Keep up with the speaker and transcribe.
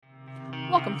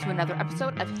Welcome to another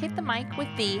episode of Hit the Mic with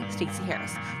the Stacey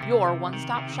Harris, your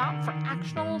one-stop shop for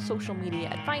actionable social media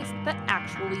advice that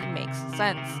actually makes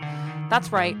sense.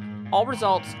 That's right, all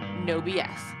results, no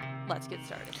BS. Let's get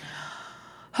started.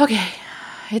 Okay,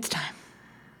 it's time.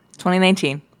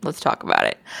 2019, let's talk about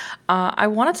it. I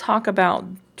want to talk about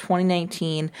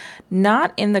 2019,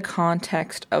 not in the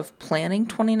context of planning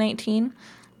 2019,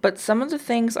 but some of the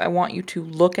things I want you to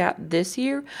look at this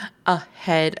year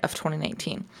ahead of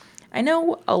 2019. I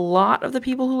know a lot of the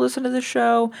people who listen to the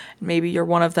show, maybe you're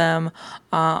one of them,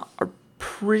 are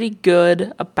pretty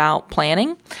good about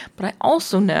planning, but I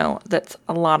also know that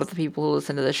a lot of the people who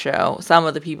listen to the show, some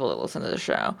of the people that listen to the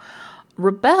show,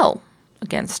 rebel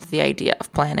against the idea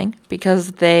of planning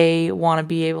because they want to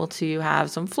be able to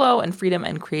have some flow and freedom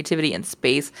and creativity and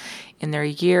space in their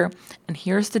year. And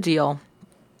here's the deal.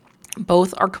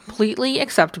 Both are completely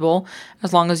acceptable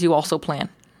as long as you also plan.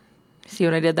 See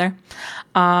what I did there?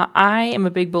 I am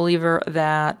a big believer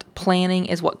that planning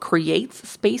is what creates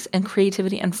space and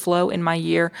creativity and flow in my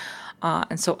year.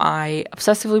 And so I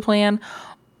obsessively plan.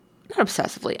 Not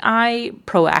obsessively. I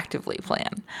proactively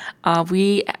plan.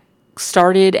 We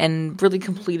started and really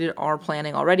completed our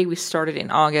planning already. We started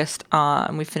in August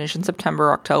and we finished in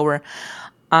September, October.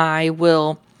 I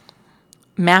will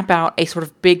map out a sort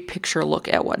of big picture look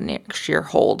at what next year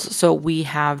holds. So we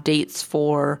have dates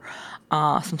for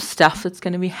some stuff that's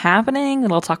going to be happening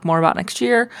that I'll talk more about next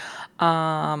year.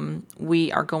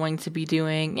 We are going to be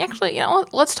doing,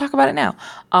 let's talk about it now.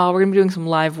 We're going to be doing some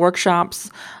live workshops,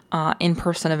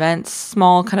 in-person events,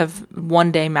 small kind of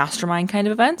one-day mastermind kind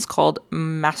of events called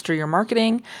Master Your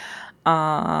Marketing.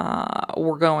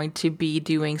 We're going to be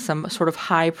doing some sort of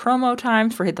high promo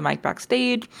times for Hit the Mic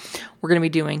Backstage. We're going to be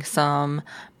doing some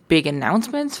big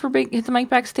announcements for Hit the Mic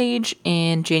Backstage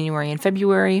in January and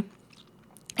February,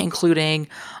 including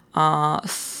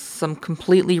some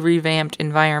completely revamped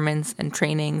environments and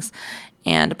trainings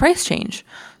and a price change.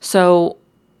 So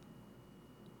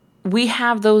we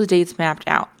have those dates mapped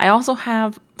out. I also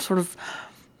have sort of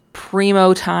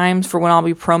primo times for when I'll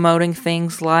be promoting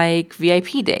things like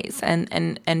VIP days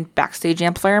and Backstage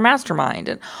Amplifier Mastermind,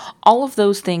 and all of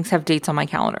those things have dates on my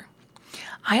calendar.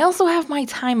 I also have my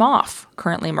time off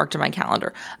currently marked in my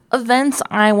calendar. Events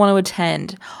I want to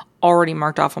attend already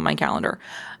marked off on my calendar.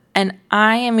 And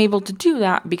I am able to do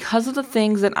that because of the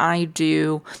things that I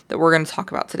do that we're going to talk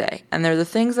about today. And they're the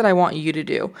things that I want you to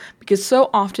do because so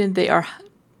often they are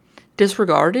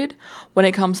disregarded when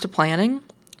it comes to planning.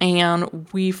 And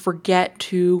we forget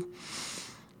to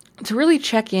really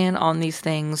check in on these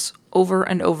things over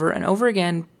and over and over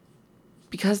again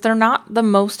because they're not the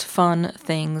most fun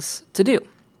things to do.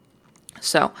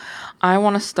 So I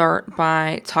want to start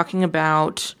by talking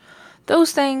about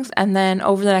those things, and then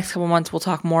over the next couple months, we'll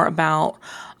talk more about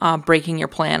breaking your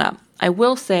plan up. I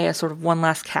will say a sort of one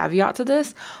last caveat to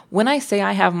this. When I say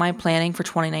I have my planning for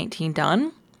 2019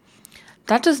 done,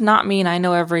 that does not mean I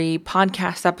know every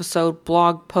podcast episode,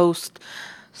 blog post,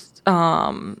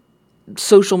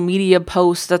 social media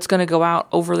post that's going to go out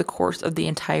over the course of the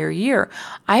entire year.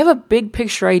 I have a big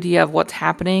picture idea of what's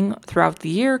happening throughout the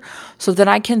year so that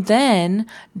I can then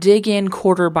dig in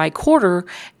quarter by quarter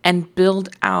and build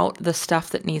out the stuff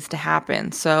that needs to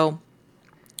happen. So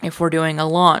if we're doing a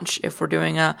launch, if we're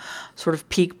doing a sort of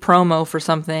peak promo for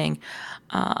something,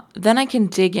 then I can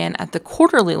dig in at the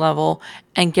quarterly level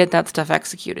and get that stuff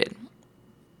executed.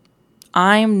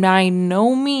 I'm by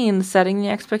no means setting the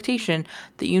expectation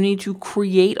that you need to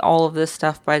create all of this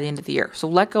stuff by the end of the year. So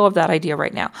let go of that idea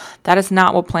right now. That is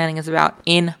not what planning is about,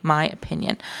 in my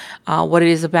opinion. What it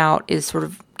is about is sort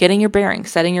of getting your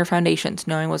bearings, setting your foundations,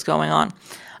 knowing what's going on.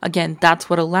 Again, that's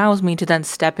what allows me to then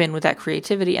step in with that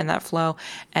creativity and that flow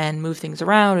and move things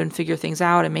around and figure things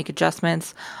out and make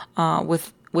adjustments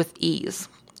with ease.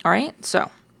 All right?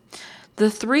 So the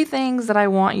 3 things that I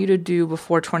want you to do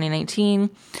before 2019,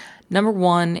 number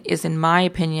 1 is, in my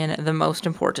opinion, the most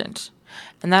important,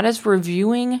 and that is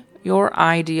reviewing your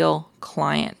ideal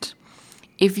client.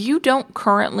 If you don't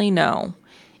currently know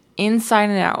inside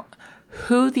and out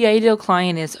who the ideal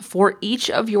client is for each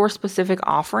of your specific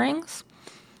offerings,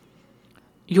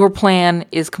 your plan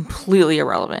is completely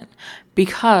irrelevant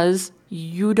because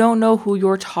you don't know who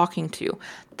you're talking to.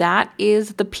 That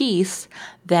is the piece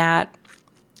that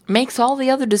makes all the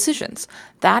other decisions.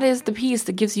 That is the piece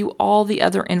that gives you all the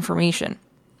other information.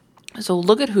 So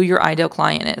look at who your ideal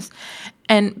client is.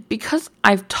 And because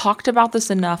I've talked about this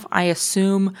enough, I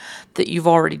assume that you've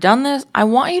already done this. I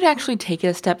want you to actually take it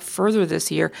a step further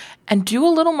this year and do a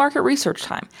little market research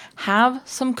time. Have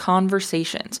some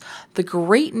conversations. The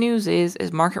great news is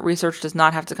market research does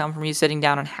not have to come from you sitting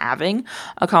down and having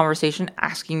a conversation,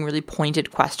 asking really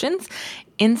pointed questions.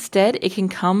 Instead, it can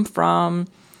come from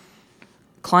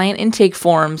client intake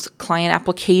forms, client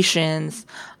applications.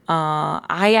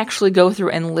 I actually go through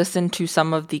and listen to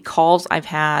some of the calls I've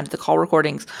had, the call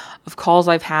recordings of calls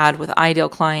I've had with ideal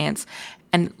clients,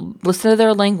 and listen to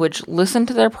their language, listen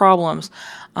to their problems,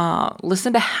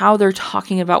 listen to how they're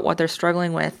talking about what they're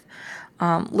struggling with,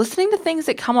 listening to things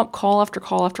that come up call after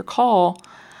call after call,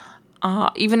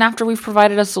 even after we've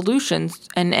provided a solution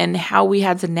and how we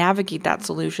had to navigate that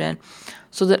solution,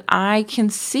 so that I can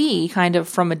see kind of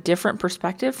from a different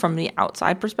perspective, from the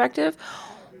outside perspective,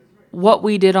 what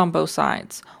we did on both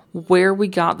sides, where we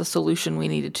got the solution we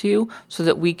needed to, so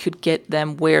that we could get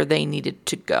them where they needed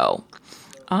to go.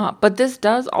 But this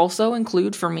does also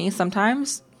include, for me,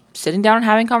 sometimes sitting down and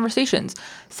having conversations,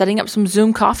 setting up some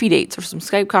Zoom coffee dates or some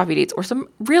Skype coffee dates or some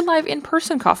real live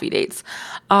in-person coffee dates,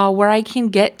 where I can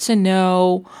get to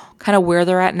know kind of where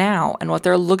they're at now and what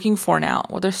they're looking for now,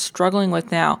 what they're struggling with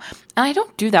now. And I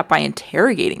don't do that by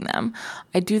interrogating them.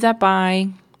 I do that by,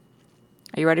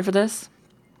 are you ready for this?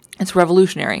 It's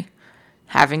revolutionary.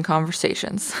 Having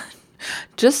conversations.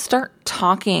 Just start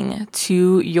talking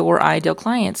to your ideal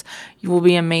clients. You will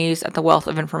be amazed at the wealth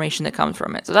of information that comes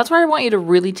from it. So that's why I want you to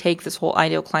really take this whole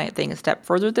ideal client thing a step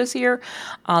further this year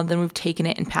than we've taken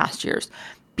it in past years.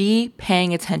 Be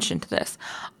paying attention to this.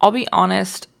 I'll be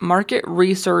honest, market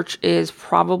research is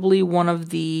probably one of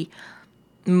the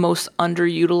most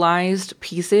underutilized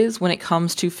pieces when it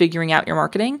comes to figuring out your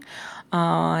marketing.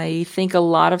 I think a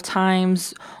lot of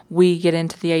times we get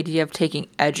into the idea of taking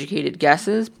educated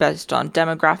guesses based on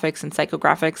demographics and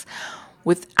psychographics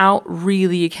without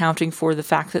really accounting for the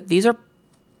fact that these are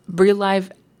real live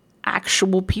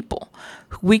actual people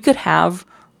who we could have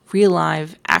real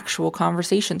live actual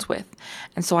conversations with.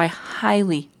 And so I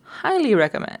highly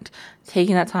recommend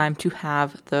taking that time to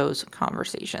have those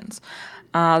conversations.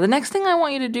 The next thing I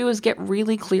want you to do is get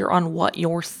really clear on what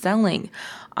you're selling.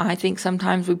 I think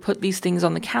sometimes we put these things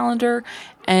on the calendar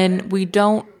and we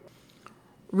don't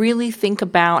really think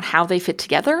about how they fit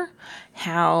together,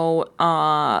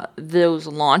 how those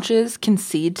launches can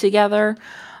seed together.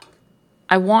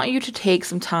 I want you to take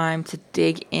some time to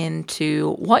dig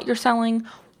into what you're selling,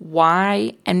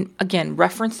 why, and again,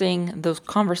 referencing those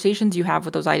conversations you have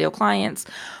with those ideal clients,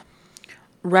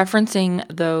 referencing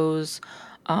those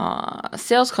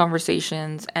sales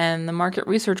conversations and the market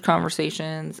research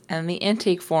conversations and the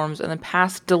intake forms and the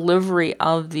past delivery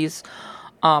of these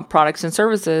products and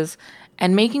services,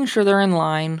 and making sure they're in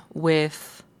line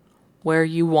with where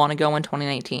you want to go in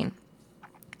 2019.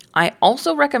 I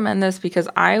also recommend this because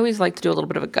I always like to do a little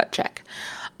bit of a gut check.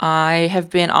 I have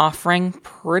been offering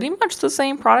pretty much the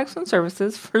same products and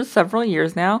services for several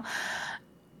years now.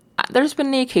 There's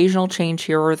been the occasional change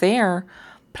here or there,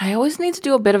 but I always need to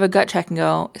do a bit of a gut check and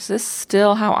go, is this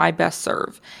still how I best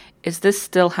serve? Is this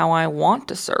still how I want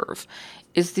to serve?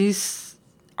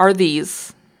 Are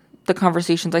these the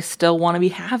conversations I still want to be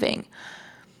having?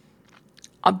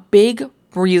 A big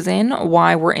reason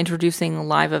why we're introducing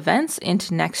live events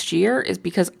into next year is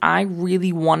because I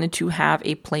really wanted to have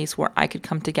a place where I could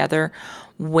come together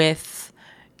with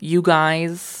you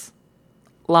guys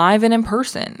live and in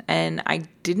person. And I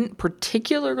didn't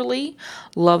particularly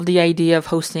love the idea of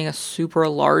hosting a super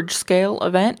large scale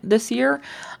event this year.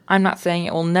 I'm not saying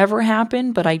it will never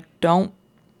happen, but I don't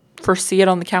foresee it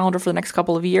on the calendar for the next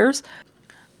couple of years.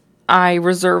 I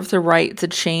reserve the right to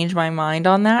change my mind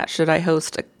on that should I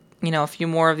host a few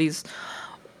more of these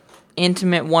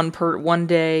intimate one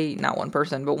day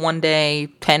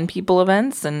 10 people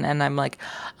events, and I'm like,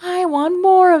 I want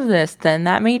more of this, then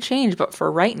that may change. But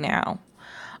for right now,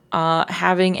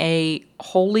 having a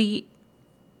wholly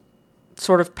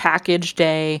sort of package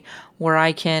day where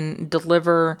I can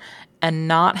deliver and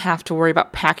not have to worry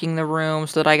about packing the room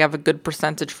so that I have a good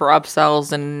percentage for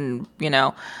upsells and,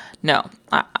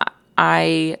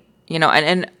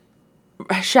 and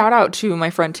shout out to my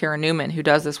friend Tara Newman, who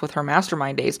does this with her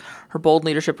mastermind days, her Bold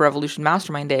Leadership Revolution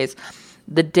mastermind days.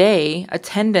 The day,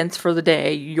 attendance for the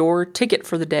day, your ticket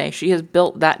for the day, she has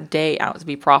built that day out to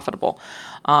be profitable.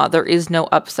 There is no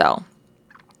upsell.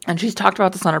 And she's talked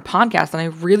about this on her podcast, and I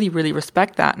really, really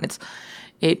respect that. And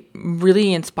it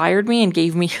really inspired me and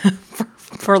gave me,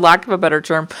 for lack of a better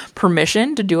term,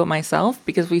 permission to do it myself,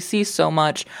 because we see so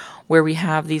much where we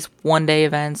have these one-day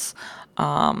events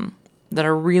that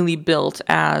are really built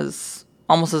as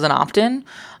almost as an opt-in.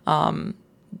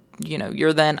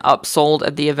 you're then upsold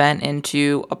at the event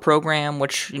into a program,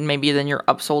 which maybe then you're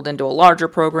upsold into a larger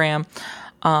program.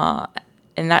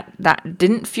 And that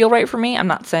didn't feel right for me. I'm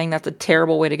not saying that's a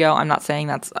terrible way to go. I'm not saying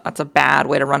that's a bad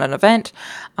way to run an event.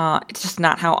 It's just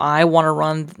not how I want to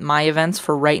run my events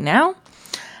for right now.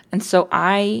 And so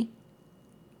I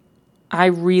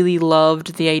really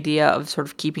loved the idea of sort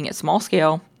of keeping it small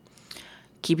scale,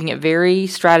 keeping it very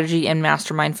strategy and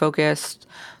mastermind focused,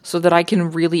 so that I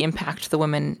can really impact the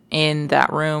women in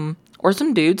that room, or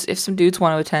some dudes. If some dudes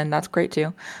want to attend, that's great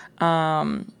too.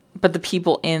 But the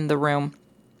people in the room,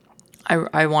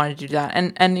 I wanted to do that.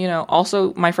 And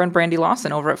also my friend Brandy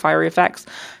Lawson over at Fiery Effects,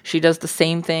 she does the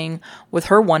same thing with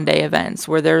her one-day events,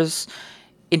 where there's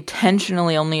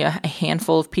intentionally only a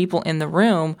handful of people in the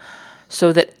room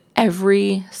so that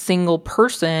every single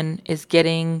person is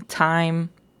getting time,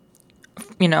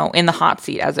 in the hot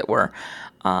seat, as it were,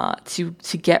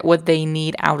 to get what they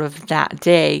need out of that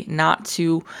day, not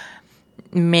to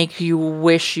make you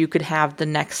wish you could have the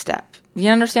next step. You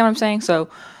understand what I'm saying? So,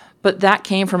 but that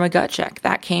came from a gut check.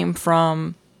 That came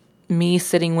from me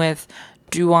sitting with,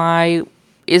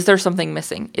 is there something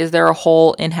missing? Is there a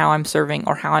hole in how I'm serving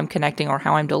or how I'm connecting or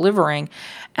how I'm delivering?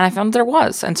 And I found there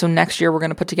was. And so next year we're going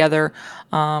to put together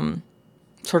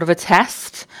sort of a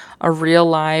test, a real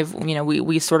live,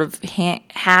 we sort of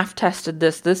half tested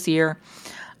this year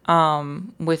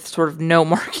with sort of no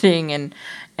marketing,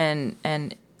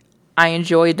 and I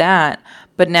enjoyed that.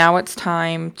 But now it's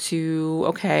time to,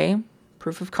 okay,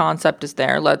 proof of concept is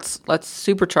there. Let's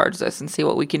supercharge this and see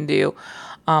what we can do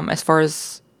as far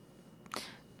as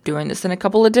doing this in a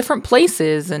couple of different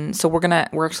places. And so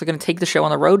we're actually gonna take the show on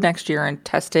the road next year and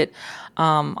test it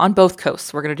on both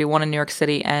coasts. We're gonna do one in New York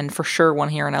City and for sure one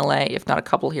here in LA, if not a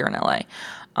couple here in LA,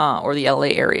 or the LA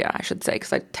area, I should say,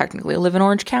 because I technically live in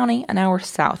Orange County, an hour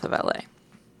south of LA.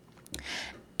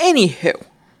 Anywho,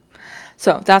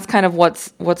 so that's kind of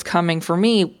what's coming for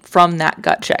me from that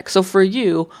gut check. So for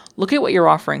you, look at what your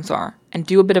offerings are and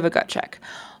do a bit of a gut check.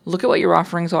 Look at what your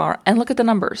offerings are and look at the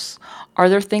numbers. Are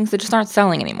there things that just aren't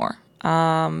selling anymore?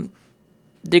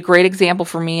 The great example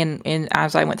for me, in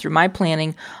as I went through my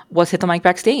planning, was Hit the Mic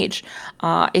Backstage.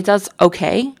 It does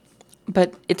okay,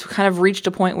 but it's kind of reached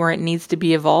a point where it needs to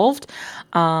be evolved,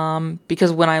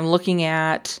 because when I'm looking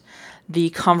at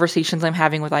the conversations I'm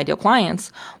having with ideal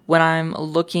clients, when I'm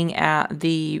looking at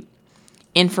the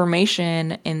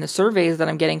information in the surveys that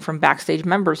I'm getting from Backstage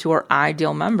members who are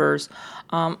ideal members,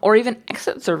 or even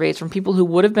exit surveys from people who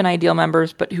would have been ideal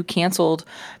members but who canceled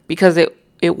because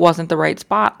it wasn't the right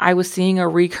spot, I was seeing a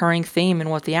recurring theme in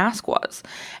what the ask was.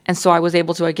 And so I was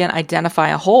able to, again, identify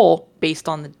a hole based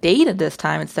on the data this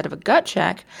time instead of a gut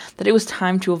check, that it was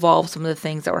time to evolve some of the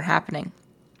things that were happening.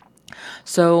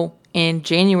 So in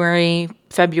January,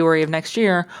 February of next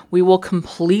year, we will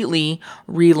completely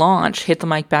relaunch Hit the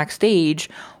Mic Backstage.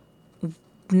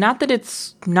 Not that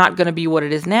it's not going to be what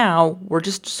it is now, we're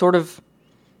just sort of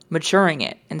maturing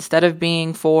it. Instead of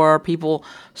being for people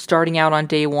starting out on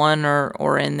day one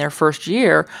or in their first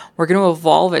year, we're going to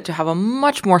evolve it to have a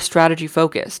much more strategy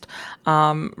focused,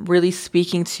 really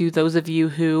speaking to those of you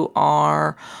who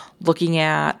are looking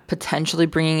at potentially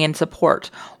bringing in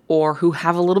support, or who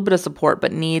have a little bit of support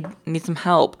but need some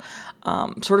help,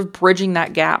 sort of bridging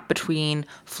that gap between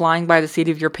flying by the seat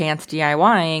of your pants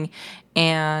DIYing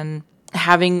and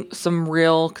having some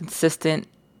real consistent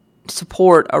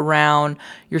support around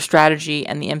your strategy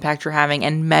and the impact you're having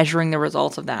and measuring the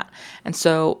results of that. And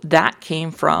so that came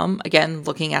from, again,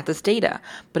 looking at this data,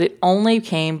 but it only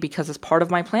came because as part of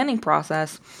my planning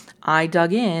process, I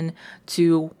dug in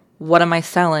to what am I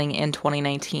selling in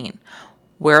 2019?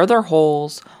 Where are there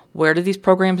holes? Where do these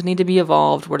programs need to be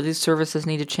evolved? Where do these services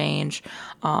need to change?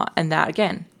 And that,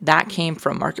 again, that came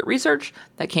from market research.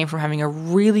 That came from having a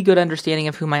really good understanding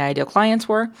of who my ideal clients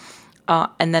were.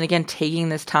 And then, again, taking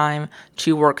this time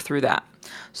to work through that.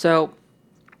 So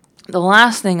the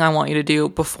last thing I want you to do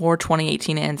before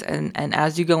 2018 ends, and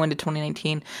as you go into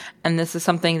 2019, and this is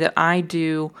something that I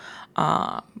do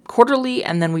quarterly,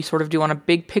 and then we sort of do on a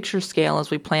big picture scale as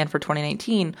we plan for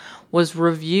 2019, was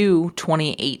review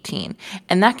 2018.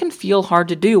 And that can feel hard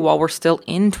to do while we're still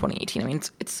in 2018. I mean,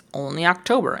 it's only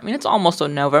October. I mean, it's almost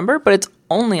November, but it's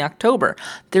only October.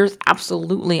 There's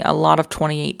absolutely a lot of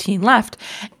 2018 left.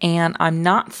 And I'm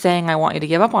not saying I want you to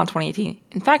give up on 2018.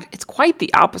 In fact, it's quite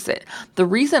the opposite. The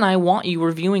reason I want you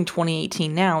reviewing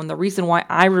 2018 now, and the reason why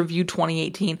I review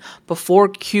 2018 before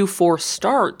Q4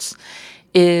 starts,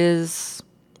 is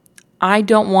I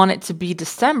don't want it to be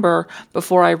December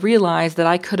before I realize that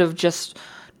I could have just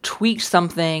tweaked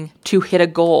something to hit a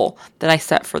goal that I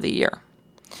set for the year.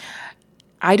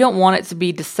 I don't want it to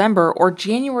be December or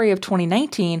January of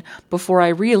 2019 before I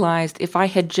realized if I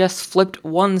had just flipped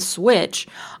one switch,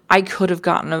 I could have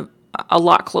gotten a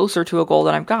lot closer to a goal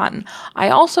than I've gotten. I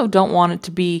also don't want it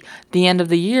to be the end of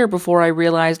the year before I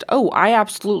realized, oh, I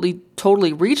absolutely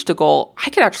totally reached a goal. I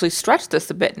could actually stretch this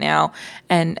a bit now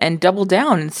and double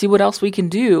down and see what else we can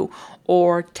do,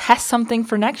 or test something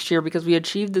for next year because we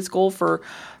achieved this goal for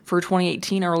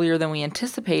 2018 earlier than we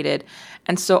anticipated.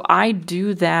 And so I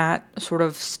do that sort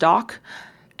of stock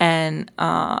and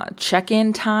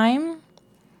check-in time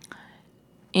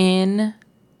in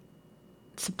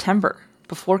September,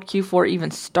 before Q4 even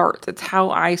starts. It's how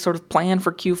I sort of plan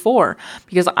for Q4,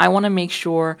 because I want to make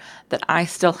sure that I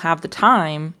still have the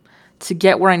time to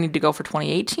get where I need to go for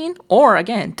 2018, or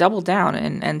again, double down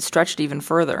and stretch it even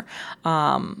further.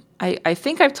 I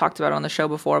think I've talked about it on the show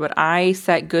before, but I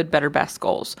set good, better, best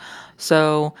goals.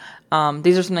 So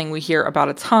these are something we hear about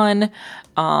a ton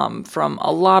from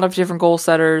a lot of different goal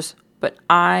setters, but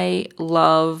I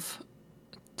love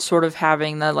sort of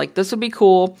having the, like, this would be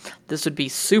cool, this would be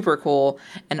super cool,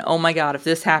 and oh my god, if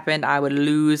this happened, I would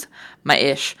lose my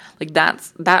ish. Like,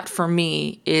 that for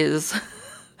me is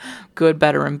good,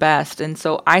 better, and best. And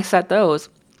so I set those.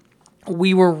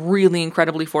 We were really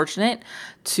incredibly fortunate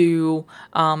to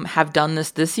have done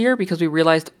this year, because we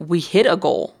realized we hit a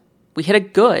goal. We hit a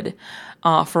good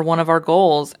for one of our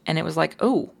goals, and it was like,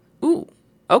 ooh,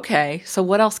 okay, so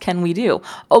what else can we do?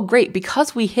 Oh, great,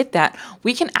 because we hit that,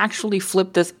 we can actually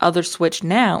flip this other switch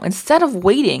now instead of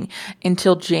waiting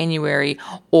until January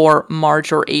or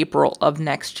March or April of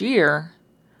next year.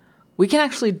 We can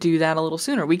actually do that a little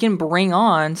sooner. We can bring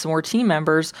on some more team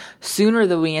members sooner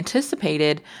than we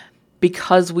anticipated,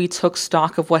 because we took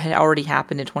stock of what had already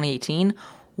happened in 2018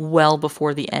 well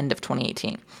before the end of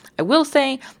 2018. I will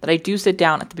say that I do sit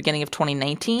down at the beginning of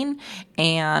 2019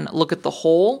 and look at the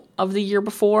whole of the year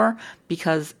before,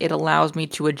 because it allows me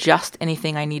to adjust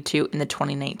anything I need to in the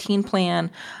 2019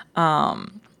 plan.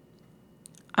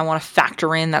 I want to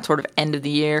factor in that sort of end of the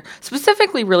year,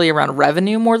 specifically really around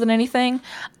revenue more than anything.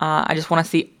 I just want to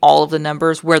see all of the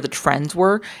numbers, where the trends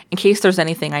were, in case there's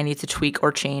anything I need to tweak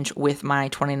or change with my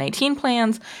 2019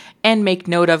 plans, and make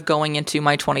note of going into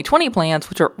my 2020 plans,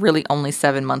 which are really only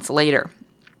 7 months later.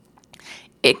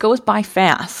 It goes by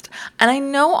fast, and I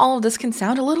know all of this can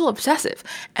sound a little obsessive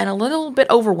and a little bit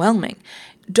overwhelming.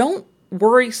 Don't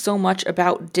worry so much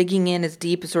about digging in as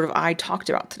deep as sort of I talked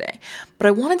about today. But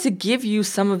I wanted to give you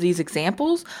some of these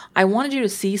examples. I wanted you to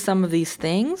see some of these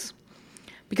things,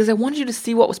 because I wanted you to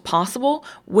see what was possible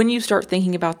when you start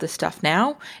thinking about this stuff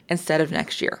now instead of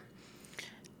next year.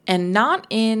 And not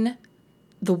in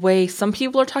the way some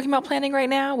people are talking about planning right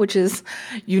now, which is,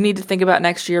 you need to think about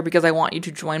next year because I want you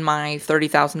to join my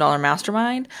 $30,000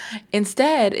 mastermind.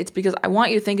 Instead, it's because I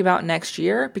want you to think about next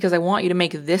year because I want you to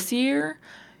make this year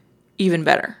even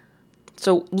better.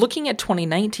 So looking at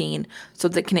 2019 so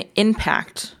that can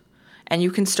impact, and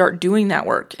you can start doing that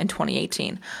work in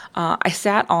 2018. I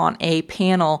sat on a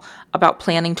panel about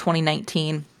planning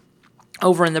 2019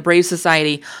 over in the Brave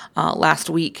Society last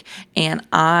week, and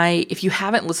if you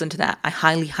haven't listened to that, I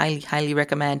highly, highly, highly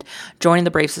recommend joining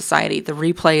the Brave Society. The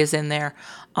replay is in there.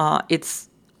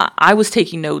 I was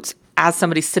taking notes as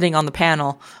somebody sitting on the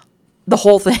panel, the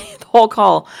whole thing, the whole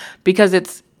call, because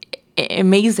it's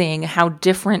amazing how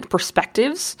different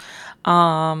perspectives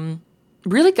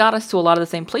really got us to a lot of the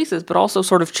same places, but also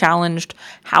sort of challenged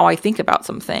how I think about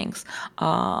some things.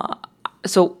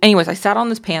 So anyways, I sat on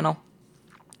this panel,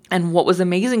 and what was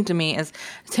amazing to me is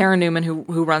Tara Newman,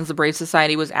 who runs the Brave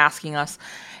Society, was asking us,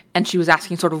 and she was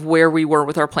asking sort of where we were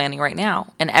with our planning right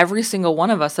now. And every single one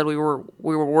of us said we were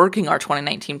working our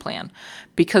 2019 plan,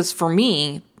 because for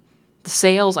me, the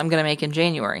sales I'm going to make in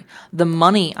January, the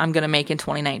money I'm going to make in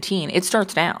 2019, it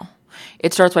starts now.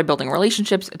 It starts by building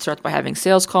relationships. It starts by having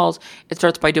sales calls. It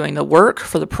starts by doing the work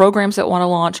for the programs that want to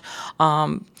launch,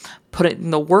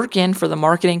 putting the work in for the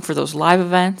marketing for those live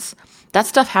events. That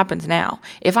stuff happens now.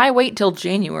 If I wait till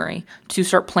January to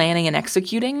start planning and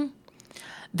executing,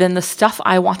 then the stuff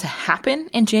I want to happen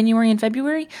in January and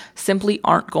February simply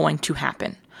aren't going to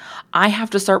happen. I have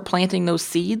to start planting those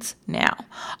seeds now.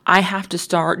 I have to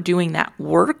start doing that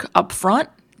work up front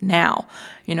now.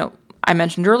 You know, I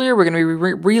mentioned earlier, we're going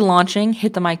to be relaunching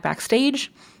Hit the Mic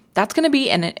Backstage. That's going to be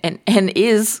and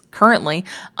is currently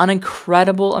an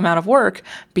incredible amount of work,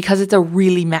 because it's a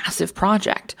really massive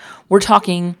project. We're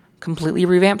talking completely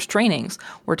revamped trainings.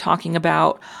 We're talking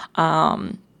about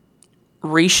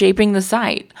reshaping the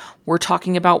site. We're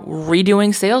talking about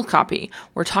redoing sales copy.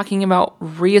 We're talking about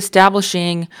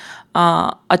reestablishing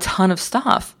a ton of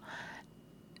stuff.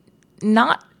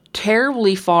 Not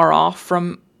terribly far off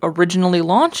from originally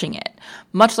launching it.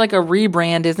 Much like a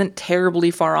rebrand isn't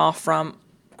terribly far off from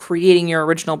creating your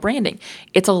original branding.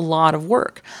 It's a lot of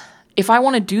work. If I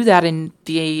want to do that and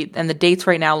the dates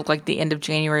right now look like the end of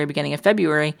January, beginning of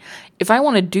February, if I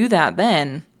want to do that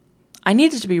then, I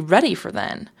needed to be ready for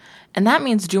then. And that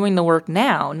means doing the work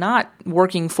now, not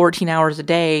working 14 hours a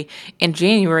day in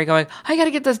January going, I got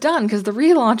to get this done because the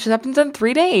relaunch happens in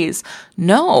 3 days.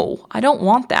 No, I don't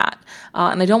want that.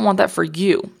 And I don't want that for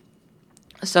you.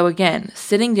 So again,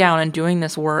 sitting down and doing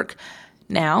this work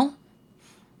now,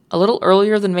 a little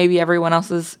earlier than maybe everyone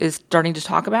else is starting to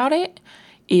talk about it,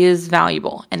 is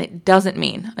valuable. And it doesn't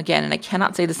mean, again, and I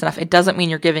cannot say this enough, it doesn't mean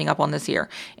you're giving up on this year.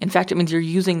 In fact, it means you're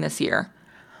using this year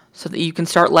so that you can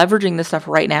start leveraging this stuff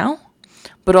right now,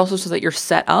 but also so that you're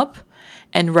set up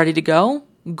and ready to go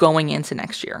going into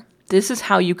next year. This is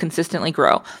how you consistently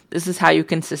grow. This is how you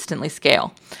consistently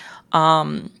scale.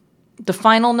 The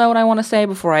final note I want to say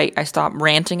before I stop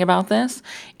ranting about this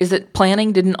is that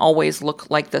planning didn't always look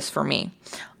like this for me.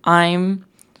 I'm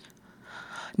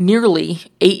nearly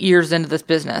 8 years into this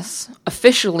business.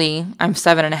 Officially, I'm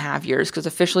 7.5 years because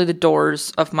officially the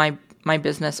doors of my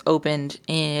business opened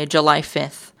in July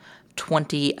 5th,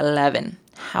 2011.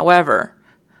 However,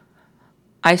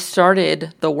 I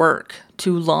started the work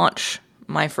to launch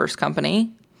my first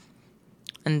company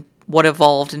and what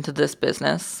evolved into this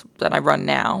business that I run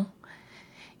now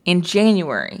in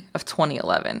January of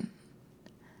 2011.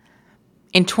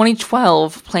 In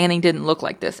 2012, planning didn't look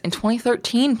like this. In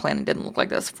 2013, planning didn't look like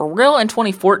this. For real, in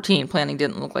 2014, planning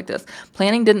didn't look like this.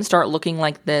 Planning didn't start looking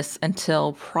like this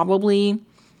until probably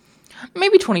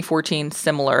maybe 2014,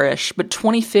 similar-ish. But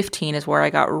 2015 is where I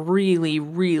got really,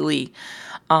 really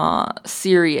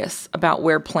serious about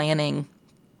where planning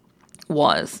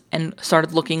was and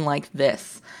started looking like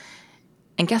this.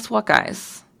 And guess what,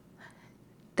 guys?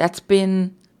 That's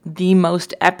been the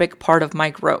most epic part of my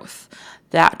growth.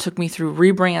 That took me through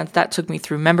rebrands. That took me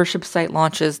through membership site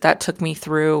launches. That took me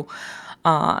through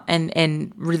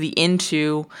and really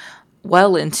into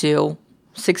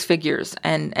 6 figures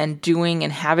and doing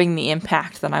and having the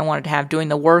impact that I wanted to have, doing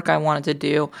the work I wanted to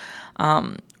do,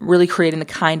 really creating the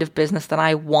kind of business that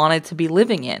I wanted to be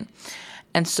living in.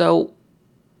 And so,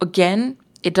 again,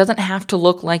 it doesn't have to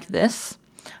look like this,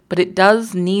 but it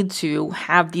does need to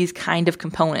have these kind of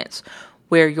components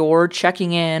where you're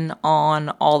checking in on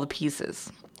all the pieces.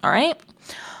 All right?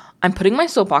 I'm putting my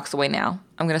soapbox away now.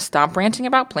 I'm going to stop ranting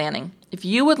about planning. If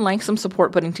you would like some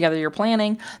support putting together your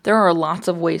planning, there are lots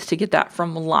of ways to get that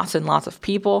from lots and lots of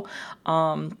people.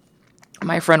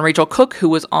 My friend Rachel Cook, who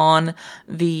was on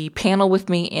the panel with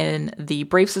me in the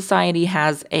Brave Society,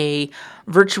 has a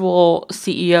virtual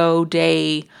CEO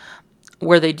day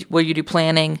where you do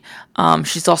planning.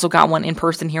 She's also got one in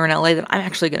person here in LA that I'm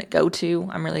actually going to go to.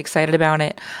 I'm really excited about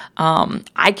it.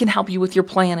 I can help you with your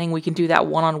planning. We can do that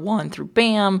one-on-one through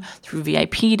BAM, through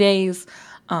VIP days.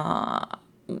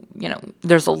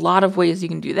 There's a lot of ways you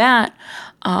can do that.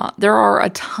 There are a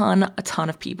ton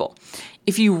of people.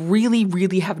 If you really,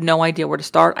 really have no idea where to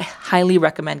start, I highly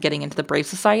recommend getting into the Brave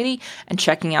Society and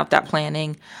checking out that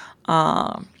planning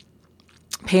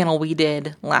panel we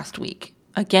did last week.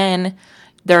 Again,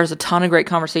 there's a ton of great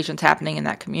conversations happening in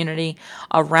that community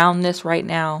around this right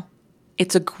now.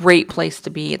 It's a great place to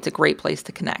be. It's a great place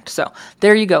to connect. So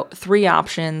there you go. 3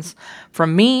 options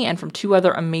from me and from 2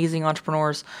 other amazing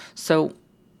entrepreneurs. So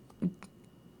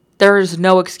there is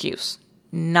no excuse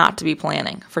not to be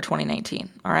planning for 2019.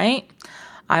 All right.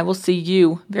 I will see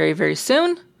you very, very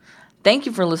soon. Thank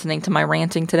you for listening to my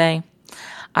ranting today.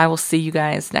 I will see you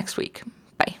guys next week.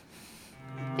 Bye.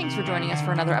 Thanks for joining us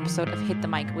for another episode of Hit the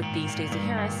Mic with the Stacey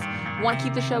Harris. Want to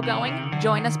keep the show going?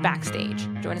 Join us backstage.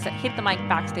 Join us at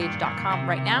hitthemicbackstage.com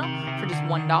right now for just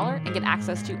 $1 and get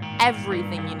access to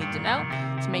everything you need to know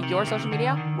to make your social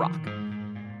media rock.